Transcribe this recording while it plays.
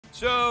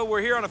So we're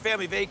here on a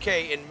family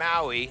vacay in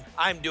Maui.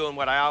 I'm doing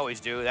what I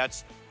always do.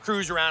 That's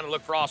cruise around and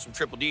look for awesome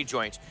Triple D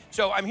joints.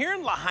 So I'm here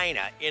in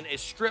Lahaina in a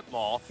strip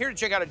mall, here to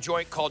check out a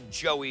joint called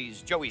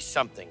Joey's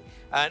something.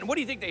 And what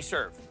do you think they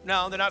serve?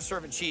 No, they're not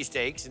serving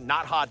cheesesteaks and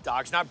not hot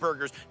dogs, not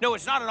burgers. No,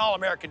 it's not an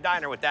all-American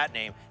diner with that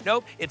name.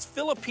 Nope, it's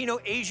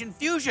Filipino-Asian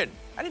fusion.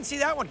 I didn't see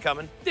that one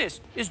coming.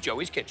 This is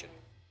Joey's Kitchen.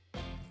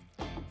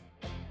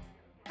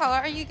 How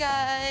are you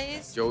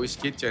guys? Joey's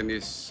Kitchen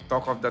is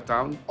talk of the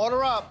town.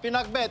 Order up,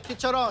 pinakbet,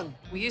 chicharon.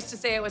 We used to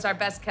say it was our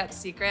best kept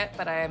secret,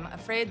 but I'm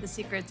afraid the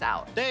secret's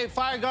out. Dave,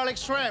 fire garlic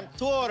shrimp,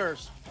 2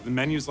 orders. The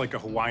menu's like a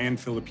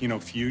Hawaiian-Filipino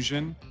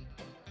fusion.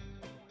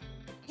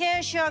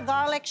 Here's your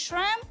garlic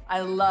shrimp.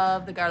 I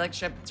love the garlic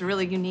shrimp. It's a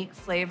really unique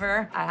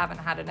flavor. I haven't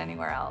had it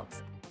anywhere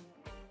else.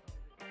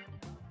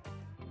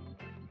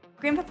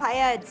 Green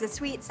papaya, it's a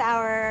sweet,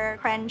 sour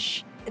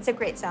crunch. It's a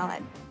great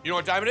salad. You know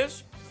what time it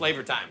is?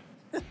 Flavor time.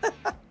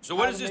 So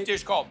what is this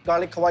dish called?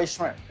 Garlic Kauai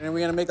shrimp. And we're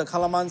gonna make the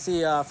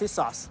calamansi fish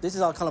sauce. This is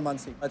our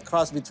calamansi, a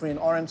cross between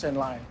orange and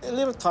lime. A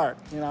little tart,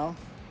 you know.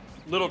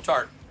 Little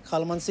tart.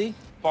 Calamansi,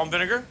 Palm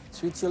vinegar.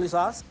 sweet chili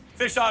sauce,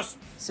 Fish sauce.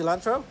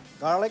 cilantro,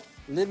 garlic,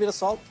 a little bit of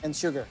salt, and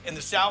sugar. And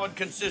the salad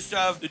consists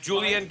of the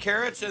julienne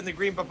carrots and the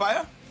green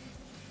papaya?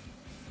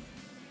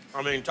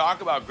 I mean,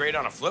 talk about great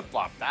on a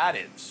flip-flop. That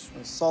is.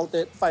 And salt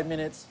it, 5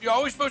 minutes. You're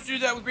always supposed to do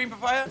that with green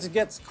papaya? It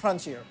gets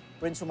crunchier.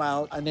 Rinse them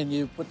out, and then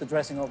you put the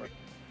dressing over it.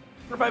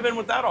 Where have I been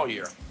with that all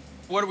year?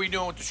 What are we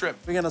doing with the shrimp?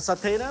 We're gonna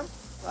saute them,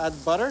 add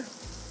butter,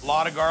 A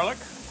lot of garlic.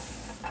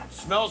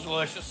 Smells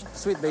delicious.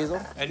 sweet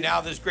basil. And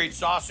now this great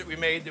sauce that we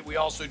made that we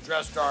also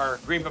dressed our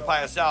green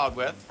papaya salad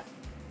with.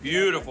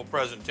 Beautiful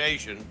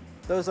presentation.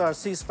 Those are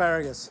sea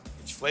asparagus.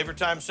 It's flavor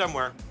time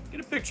somewhere.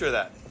 Get a picture of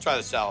that. Try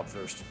the salad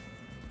first.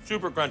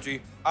 Super crunchy.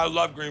 I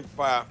love green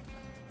papaya.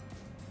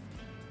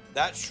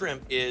 That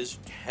shrimp is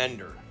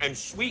tender and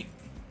sweet.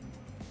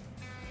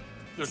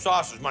 The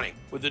sauce is money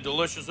with the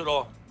delicious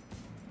little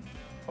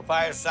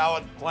papaya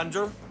salad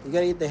cleanser. You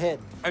gotta eat the head.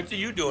 I see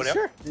you doing it.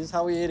 Sure. This is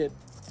how we eat it.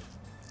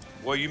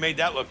 Well, you made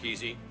that look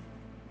easy.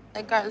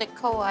 The garlic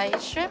Kauai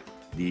shrimp.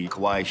 The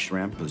Kauai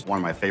shrimp is one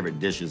of my favorite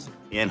dishes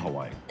in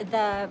Hawaii.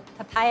 The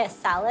papaya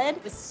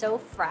salad was so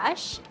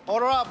fresh.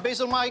 Order up,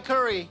 basil mai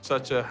curry.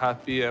 Such a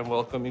happy and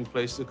welcoming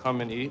place to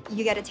come and eat.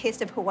 You get a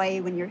taste of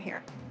Hawaii when you're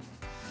here.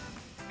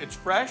 It's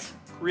fresh,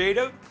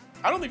 creative.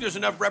 I don't think there's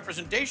enough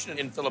representation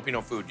in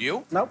Filipino food, do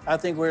you? Nope, I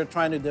think we're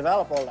trying to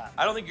develop all that.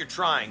 I don't think you're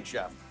trying,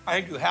 Chef. I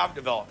think you have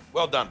developed.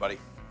 Well done, buddy.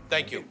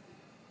 Thank you.